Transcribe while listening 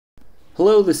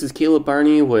Hello, this is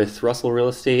Barney with Russell Real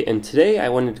Estate, and today I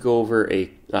wanted to go over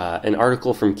an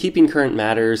article from Keeping Current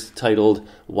Matters titled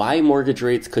 "Why Mortgage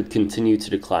Rates Could Continue to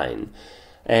Decline."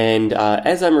 And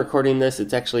as I'm recording this,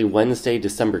 it's actually Wednesday,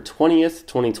 December 20th,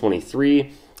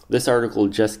 2023. This article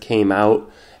just came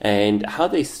out, and how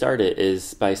they start it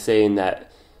is by saying that,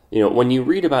 when you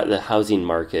read about the housing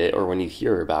market or when you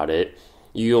hear about it,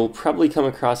 you'll probably come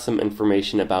across some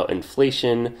information about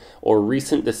inflation or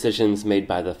recent decisions made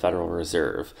by the Federal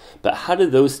Reserve. But how do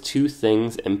those two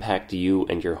things impact you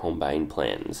and your home buying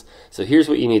plans? So here's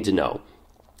what you need to know.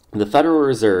 The Federal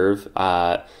Reserve,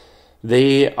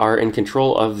 they are in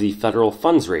control of the federal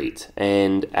funds rate.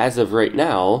 And as of right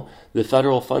now, the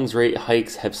federal funds rate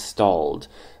hikes have stalled.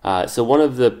 So one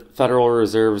of the Federal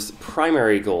Reserve's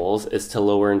primary goals is to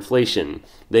lower inflation.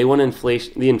 They want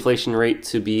the inflation rate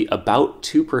to be about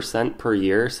 2% per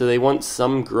year. So they want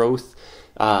some growth,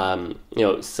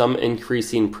 some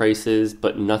increasing prices,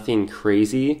 but nothing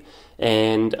crazy.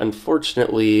 And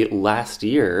unfortunately, last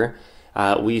year,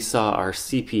 we saw our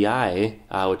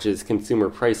CPI, which is Consumer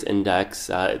Price Index,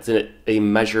 it's a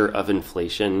measure of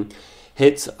inflation,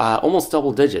 hit almost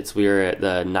double digits. We were at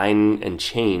the 9 and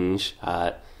change,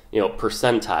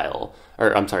 percentage.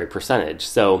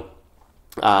 So,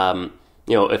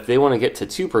 if they want to get to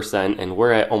 2% and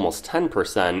we're at almost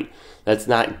 10%, that's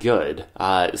not good.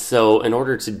 So in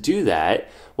order to do that,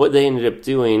 what they ended up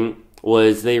doing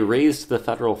was they raised the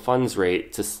federal funds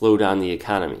rate to slow down the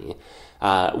economy.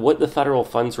 What the federal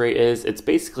funds rate is, it's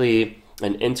basically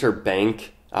an interbank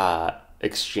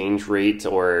exchange rate,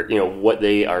 or what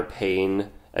they are paying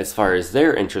as far as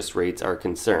their interest rates are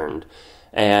concerned.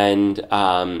 And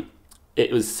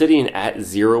it was sitting at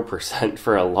 0%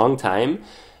 for a long time.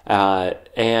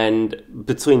 And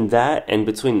between that and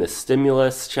between the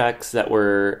stimulus checks that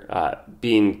were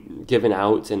being given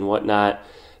out and whatnot,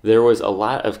 there was a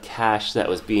lot of cash that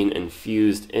was being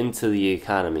infused into the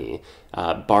economy.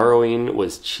 Borrowing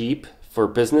was cheap for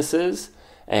businesses,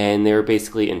 and they were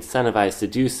basically incentivized to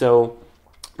do so.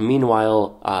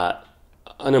 Meanwhile,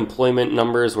 unemployment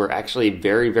numbers were actually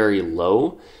very, very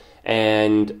low,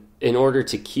 and in order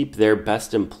to keep their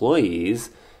best employees,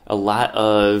 a lot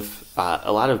of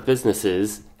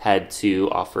businesses had to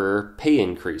offer pay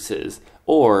increases,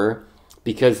 or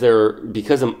because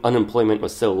unemployment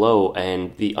was so low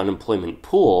and the unemployment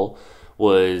pool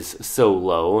was so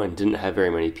low and didn't have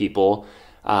very many people,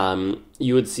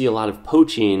 you would see a lot of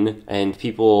poaching, and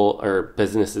people, or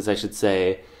businesses I should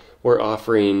say, were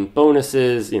offering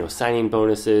bonuses, signing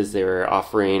bonuses. They were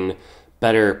offering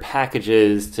better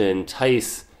packages to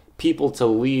entice people to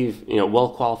leave,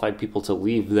 well-qualified people to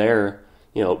leave their,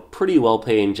 pretty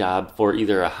well-paying job for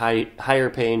either a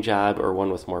higher-paying job or one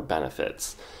with more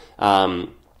benefits. And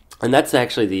that's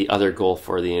actually the other goal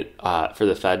for the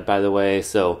Fed, by the way.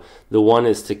 So the one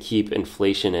is to keep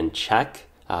inflation in check.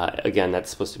 Again, that's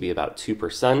supposed to be about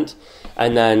 2%.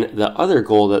 And then the other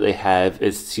goal that they have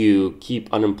is to keep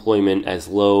unemployment as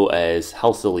low as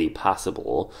healthily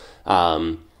possible.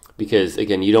 Because,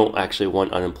 again, you don't actually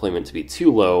want unemployment to be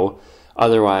too low.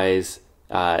 Otherwise,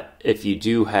 if you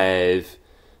do have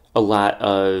a lot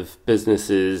of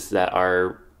businesses that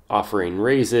are offering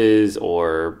raises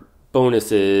or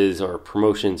bonuses or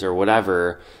promotions or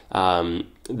whatever,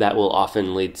 that will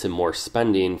often lead to more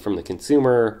spending from the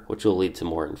consumer, which will lead to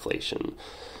more inflation.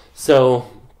 So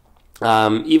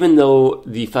even though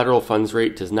the federal funds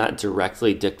rate does not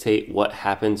directly dictate what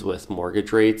happens with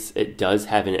mortgage rates, it does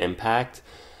have an impact.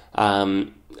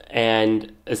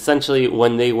 And essentially,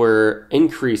 when they were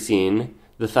increasing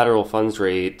the federal funds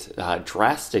rate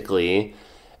drastically,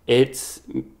 it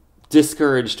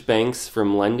discouraged banks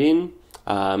from lending,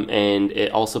 and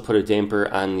it also put a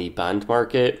damper on the bond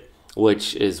market,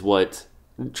 which is what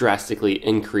drastically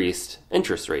increased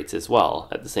interest rates as well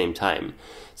at the same time.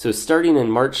 So starting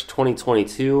in March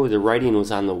 2022, the writing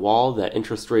was on the wall that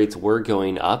interest rates were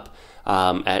going up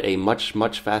at a much,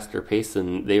 much faster pace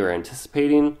than they were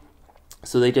anticipating.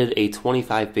 So they did a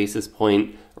 25 basis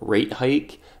point rate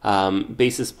hike.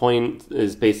 Basis point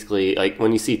is basically, like,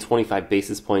 when you see 25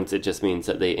 basis points, it just means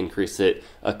that they increase it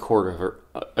a quarter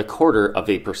of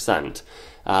a percent.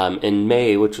 In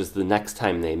May, which was the next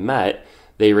time they met,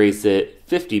 they raised it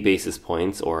 50 basis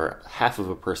points, or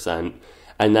 0.5%.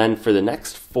 And then for the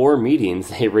next 4 meetings,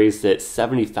 they raised it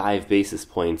 75 basis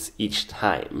points each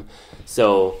time.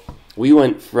 So we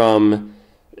went from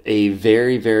a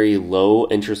very, very low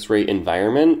interest rate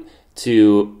environment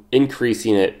to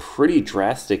increasing it pretty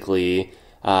drastically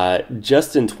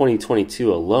just in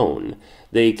 2022 alone.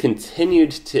 They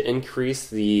continued to increase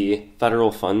the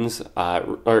federal funds,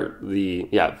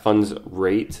 funds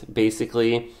rate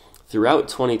basically throughout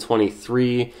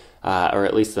 2023, or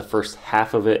at least the first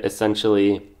half of it,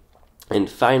 essentially. And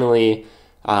finally,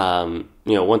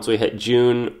 once we hit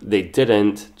June, they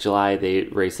didn't. July, they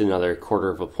raised another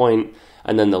 1/4 point.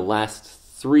 And then the last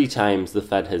 3 times the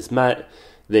Fed has met,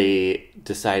 they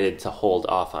decided to hold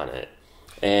off on it.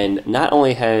 And not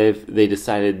only have they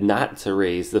decided not to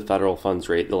raise the federal funds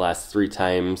rate the last 3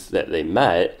 times that they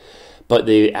met, but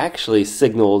they actually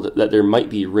signaled that there might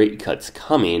be rate cuts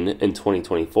coming in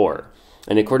 2024.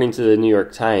 And according to the New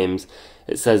York Times,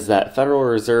 it says that Federal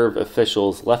Reserve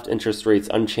officials left interest rates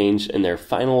unchanged in their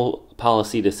final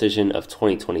policy decision of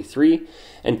 2023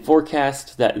 and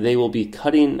forecast that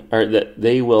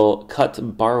they will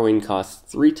cut borrowing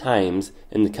costs 3 times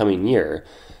in the coming year,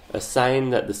 a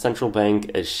sign that the central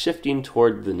bank is shifting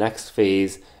toward the next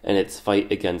phase in its fight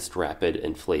against rapid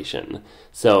inflation.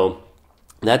 So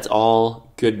that's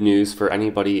all good news for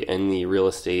anybody in the real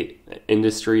estate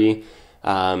industry,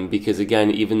 because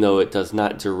again, even though it does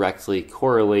not directly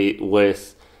correlate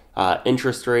with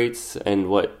interest rates and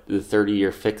what the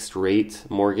 30-year fixed rate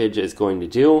mortgage is going to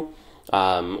do,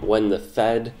 when the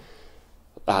Fed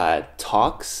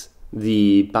talks,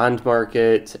 the bond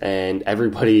market and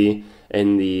everybody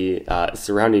in the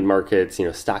surrounding markets,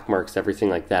 stock markets, everything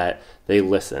like that, they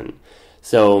listen.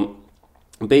 So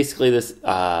basically, this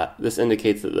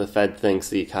indicates that the Fed thinks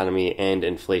the economy and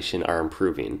inflation are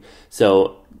improving.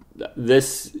 So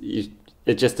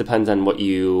it just depends on what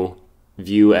you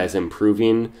view as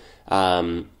improving.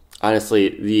 Honestly,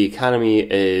 the economy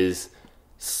is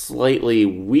slightly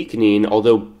weakening,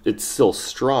 although it's still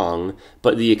strong,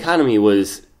 but the economy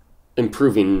was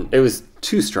improving. It was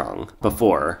too strong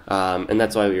before, and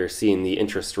that's why we were seeing the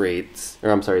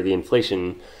the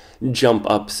inflation jump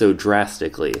up so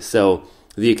drastically. So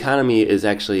the economy is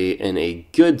actually in a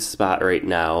good spot right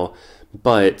now,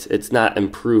 but it's not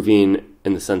improving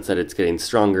in the sense that it's getting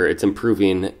stronger. It's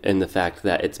improving in the fact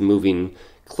that it's moving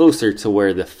closer to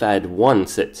where the Fed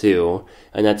wants it to,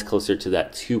 and that's closer to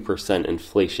that 2%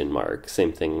 inflation mark.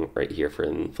 Same thing right here for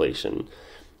inflation.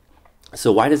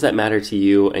 So why does that matter to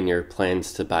you and your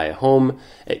plans to buy a home?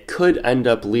 It could end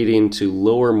up leading to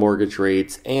lower mortgage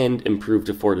rates and improved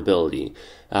affordability.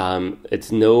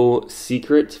 It's no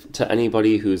secret to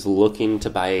anybody who's looking to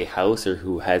buy a house or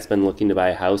who has been looking to buy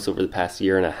a house over the past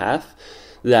year and a half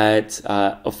that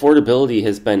affordability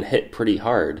has been hit pretty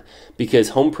hard because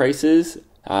home prices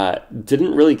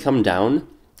didn't really come down,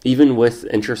 even with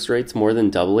interest rates more than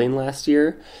doubling last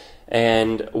year.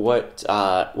 And what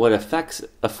affects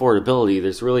affordability,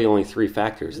 there's really only 3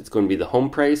 factors. It's going to be the home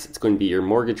price, it's going to be your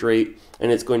mortgage rate, and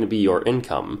it's going to be your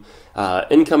income.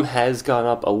 Income has gone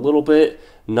up a little bit,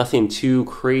 nothing too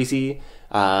crazy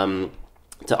to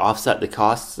offset the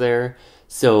costs there.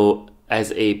 So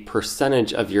as a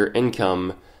percentage of your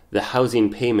income, the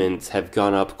housing payments have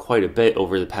gone up quite a bit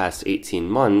over the past 18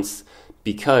 months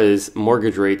because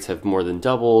mortgage rates have more than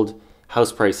doubled.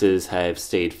 House prices have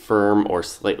stayed firm or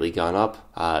slightly gone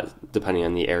up, depending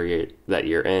on the area that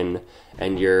you're in,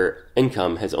 and your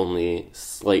income has only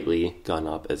slightly gone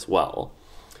up as well.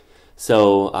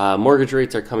 So mortgage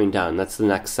rates are coming down. That's the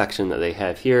next section that they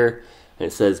have here. And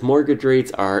it says mortgage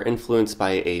rates are influenced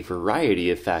by a variety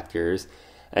of factors,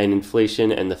 and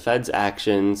inflation and the Fed's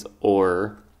actions,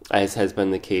 or as has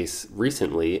been the case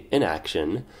recently,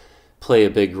 inaction, play a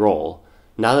big role.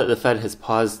 Now that the Fed has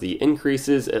paused the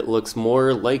increases, it looks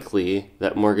more likely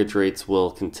that mortgage rates will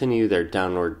continue their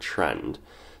downward trend.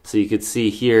 So you could see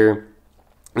here,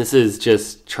 this is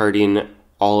just charting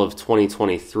all of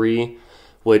 2023,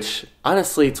 which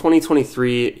honestly,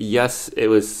 2023, yes, it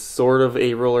was sort of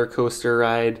a roller coaster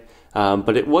ride,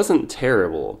 but it wasn't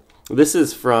terrible. This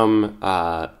is from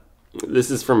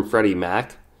Freddie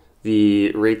Mac.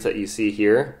 The rates that you see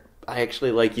here, I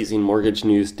actually like using Mortgage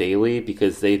News Daily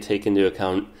because they take into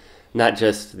account not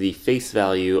just the face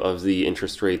value of the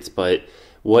interest rates, but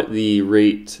what the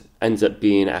rate ends up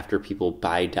being after people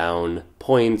buy down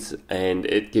points, and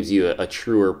it gives you a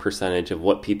truer percentage of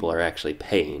what people are actually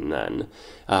paying then.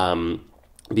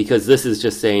 Because this is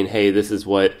just saying, hey, this is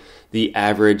what the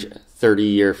average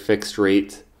 30-year fixed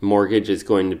rate mortgage is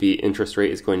going to be, interest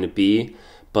rate is going to be.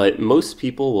 But most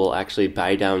people will actually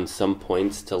buy down some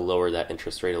points to lower that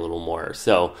interest rate a little more.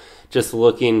 So just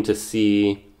looking to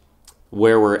see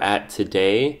where we're at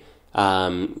today,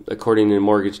 according to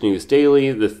Mortgage News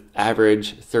Daily, the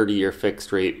average 30-year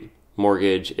fixed rate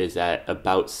mortgage is at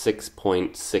about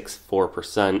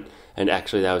 6.64%. And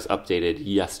actually that was updated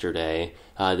yesterday.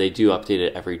 They do update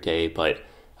it every day, but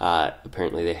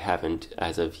apparently they haven't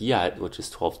as of yet, which is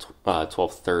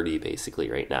 12:30 basically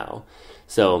right now.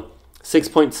 So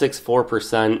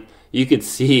 6.64%, you could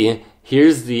see,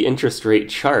 here's the interest rate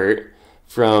chart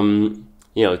from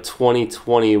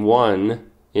 2021,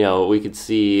 we could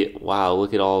see, wow,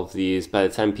 look at all of these. By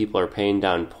the time people are paying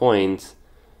down points,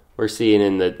 we're seeing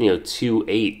in the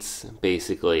 2.8s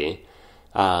basically,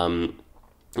 and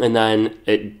then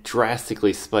it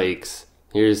drastically spikes.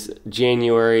 Here's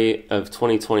January of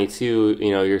 2022.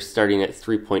 You're starting at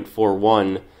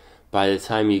 3.41. By the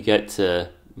time you get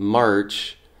to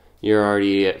March, you're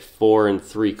already at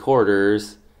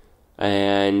 4.75,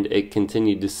 and it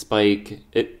continued to spike.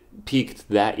 It peaked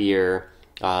that year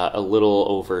a little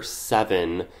over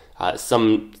 7.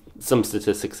 Some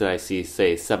statistics that I see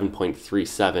say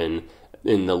 7.37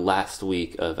 in the last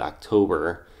week of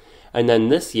October. And then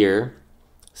this year,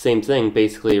 same thing,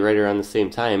 basically right around the same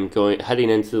time,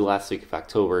 heading into the last week of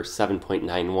October,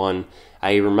 7.91.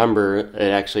 I remember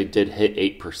it actually did hit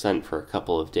 8% for a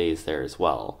couple of days there as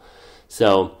well.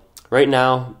 So right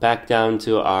now, back down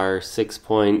to our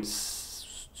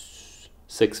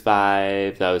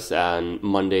 6.65. That was on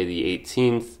Monday the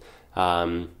 18th.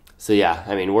 So yeah,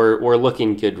 I mean, we're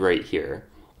looking good right here.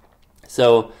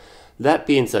 So that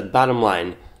being said, bottom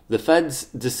line, the Fed's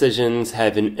decisions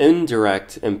have an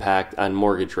indirect impact on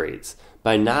mortgage rates.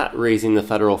 By not raising the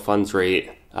federal funds rate,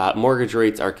 mortgage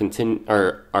rates are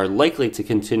likely to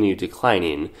continue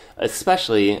declining,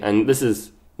 especially, and this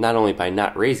is not only by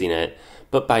not raising it,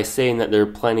 but by saying that they're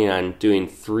planning on doing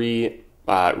 3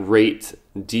 rate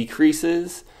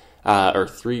decreases or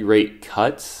 3 rate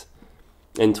cuts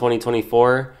in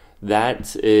 2024.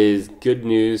 That is good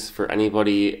news for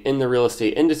anybody in the real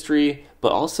estate industry,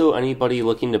 but also anybody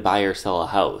looking to buy or sell a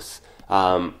house.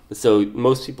 So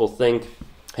most people think,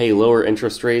 hey, lower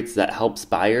interest rates, that helps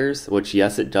buyers, which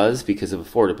yes, it does because of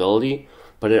affordability,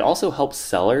 but it also helps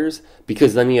sellers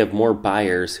because then you have more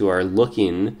buyers who are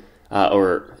looking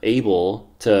or able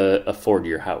to afford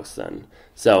your house then.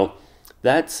 So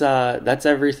that's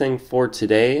everything for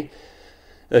today.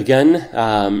 Again,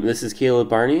 this is Caleb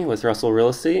Barney with Russell Real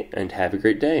Estate, and have a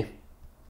great day.